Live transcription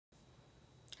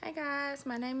Hey guys,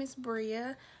 my name is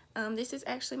Bria. This is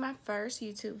actually my first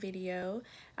YouTube video.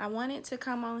 I wanted to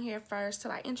come on here first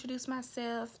to introduce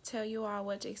myself, tell you all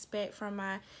what to expect from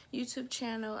my YouTube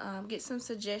channel, get some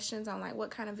suggestions on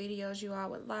what kind of videos you all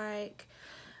would like.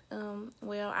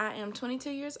 Well, I am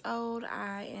 22 years old.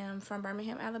 I am from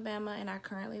Birmingham, Alabama, and I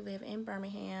currently live in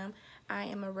Birmingham. I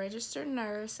am a registered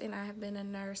nurse, and I have been a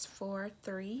nurse for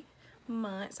 3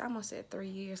 months. I almost said 3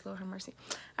 years, Lord have mercy.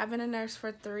 I've been a nurse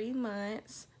for 3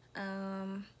 months.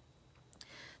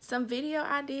 Some video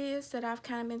ideas that I've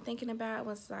kind of been thinking about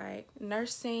was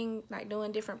nursing,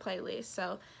 doing different playlists.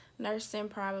 So nursing,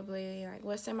 probably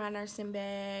what's in my nursing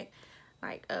bag,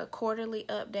 a quarterly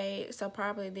update. So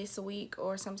probably this week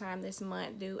or sometime this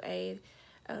month do a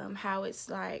how it's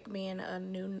like being a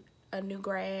new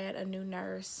grad, a new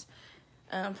nurse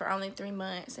for only 3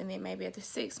 months, and then maybe at the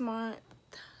 6-month,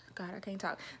 God, I can't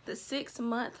talk. The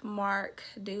 6-month mark,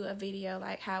 do a video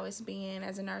how it's been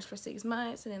as a nurse for 6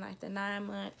 months, and then the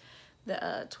 9-month,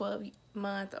 the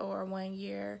 12-month or 1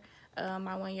 year,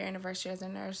 my 1-year anniversary as a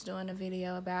nurse, doing a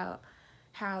video about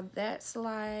how that's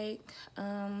like.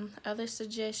 Other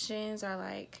suggestions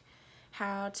are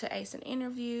how to ace an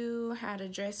interview, how to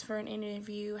dress for an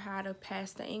interview, how to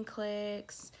pass the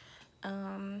NCLEX,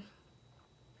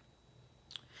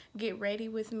 get ready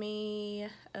with me,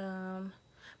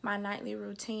 my nightly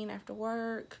routine after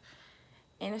work.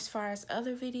 And as far as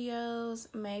other videos,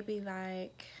 maybe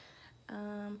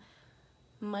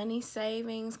money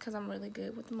savings, because I'm really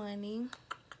good with money.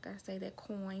 Gotta say that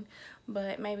coin.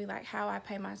 But maybe how I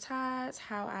pay my tithes,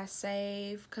 how I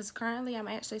save, because currently I'm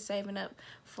actually saving up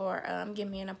for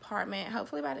getting me an apartment,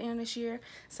 hopefully by the end of this year.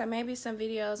 So maybe some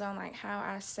videos on how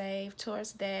I save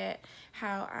towards that,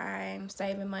 how I'm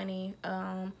saving money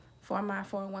for my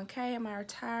 401k and my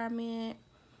retirement.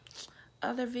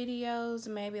 Other videos,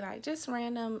 maybe just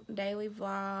random daily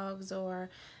vlogs or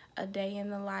a day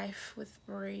in the life with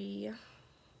Brie.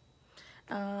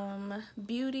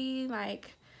 Beauty,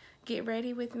 get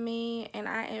ready with me. And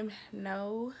I am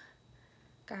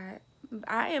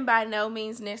by no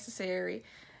means necessary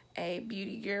a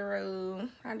beauty guru.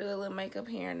 I do a little makeup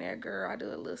here and there, girl. I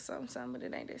do a little something, but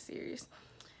it ain't that serious.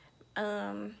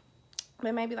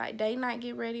 But maybe date night,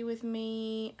 get ready with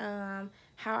me.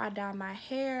 How I dye my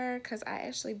hair, because I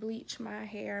actually bleach my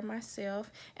hair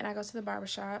myself and I go to the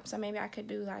barbershop, so maybe I could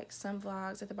do some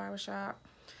vlogs at the barbershop.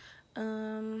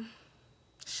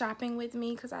 Shopping with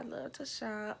me, because I love to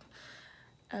shop.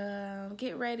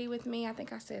 Get ready with me, I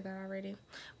think I said that already.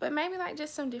 But maybe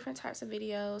just some different types of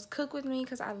videos. Cook with me,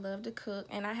 because I love to cook,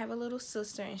 and I have a little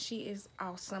sister and she is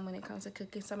awesome when it comes to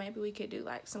cooking, so maybe we could do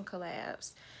some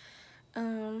collabs.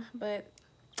 But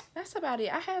that's about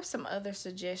it. I have some other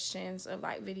suggestions of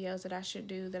videos that I should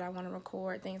do, that I want to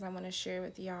record, things I want to share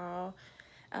with y'all.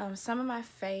 Some of my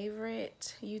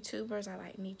favorite YouTubers are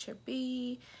Nature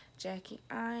B, Jackie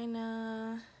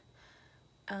Aina,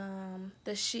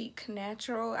 The Chic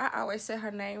Natural. I always say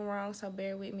her name wrong, so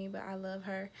bear with me, but I love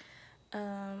her.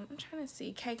 I'm trying to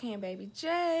see, KK and Baby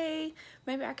J.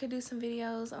 Maybe I could do some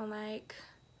videos on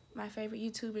my favorite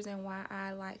YouTubers and why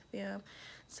I like them.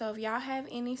 So if y'all have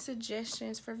any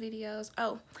suggestions for videos,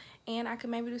 and I could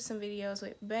maybe do some videos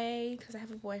with Bae, because I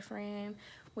have a boyfriend.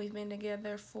 We've been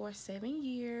together for 7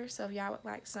 years. So if y'all would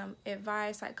like some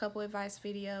advice, couple advice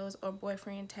videos or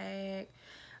boyfriend tag,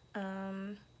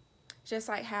 just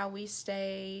how we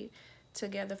stayed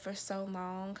together for so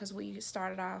long, because we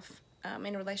started off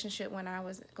in a relationship when I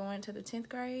was going to the 10th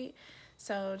grade.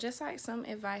 So just some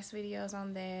advice videos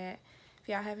on that, if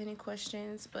y'all have any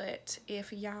questions. But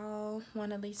if y'all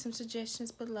want to leave some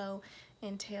suggestions below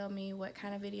and tell me what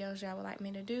kind of videos y'all would like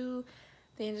me to do,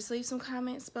 then just leave some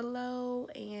comments below.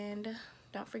 And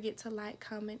don't forget to like,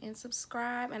 comment, and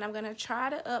subscribe. And I'm going to try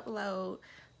to upload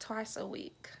twice a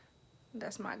week.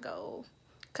 That's my goal.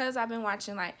 Because I've been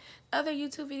watching other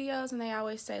YouTube videos, and they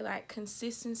always say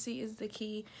consistency is the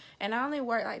key. And I only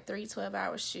work 3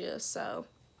 12-hour shifts, so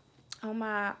on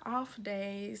my off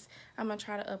days, I'm going to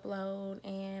try to upload.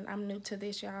 And I'm new to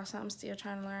this, y'all, so I'm still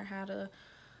trying to learn how to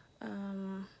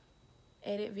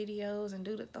edit videos and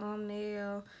do the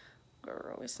thumbnail.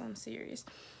 Girl, it's something serious.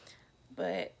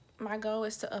 But my goal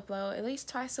is to upload at least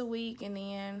twice a week, and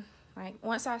then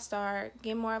once I start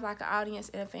get more of an audience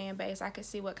and a fan base, I could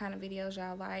see what kind of videos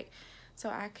y'all like, so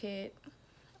I could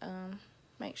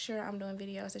make sure I'm doing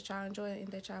videos that y'all enjoy and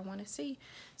that y'all want to see.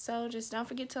 So just don't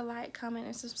forget to like, comment,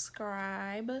 and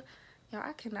subscribe. Y'all,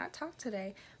 I cannot talk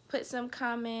today. Put some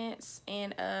comments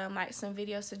and some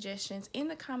video suggestions in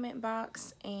the comment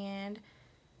box. And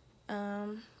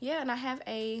yeah, and I have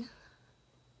a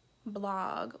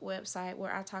blog website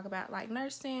where I talk about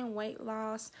nursing, weight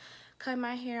loss, cut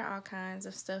my hair, all kinds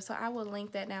of stuff. So I will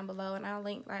link that down below, and I'll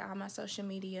link like all my social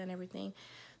media and everything.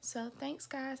 So thanks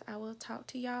guys, I will talk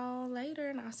to y'all later,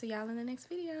 and I'll see y'all in the next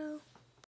video.